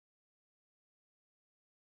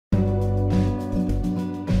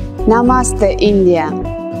Namaste, India.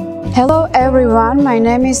 Hello everyone, my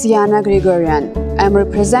name is Yana Grigoryan. I'm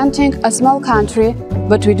representing a small country,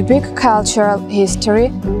 but with big cultural history,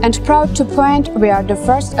 and proud to point we are the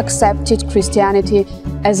first accepted Christianity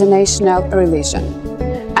as a national religion.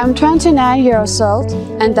 I'm 29 years old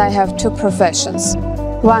and I have two professions.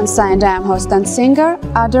 One side I'm host and singer,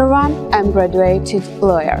 other one I'm graduated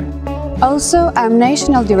lawyer. Also, I'm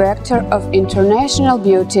National Director of International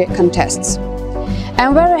Beauty Contests.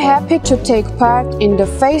 I'm very happy to take part in the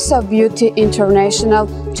Face of Beauty International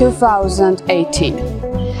 2018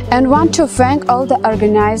 and want to thank all the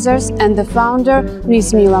organizers and the founder,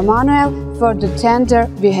 Ms. Mila Manuel, for the tender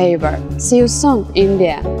behavior. See you soon,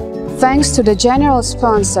 India. Thanks to the general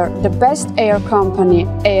sponsor, the best air company,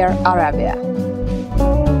 Air Arabia.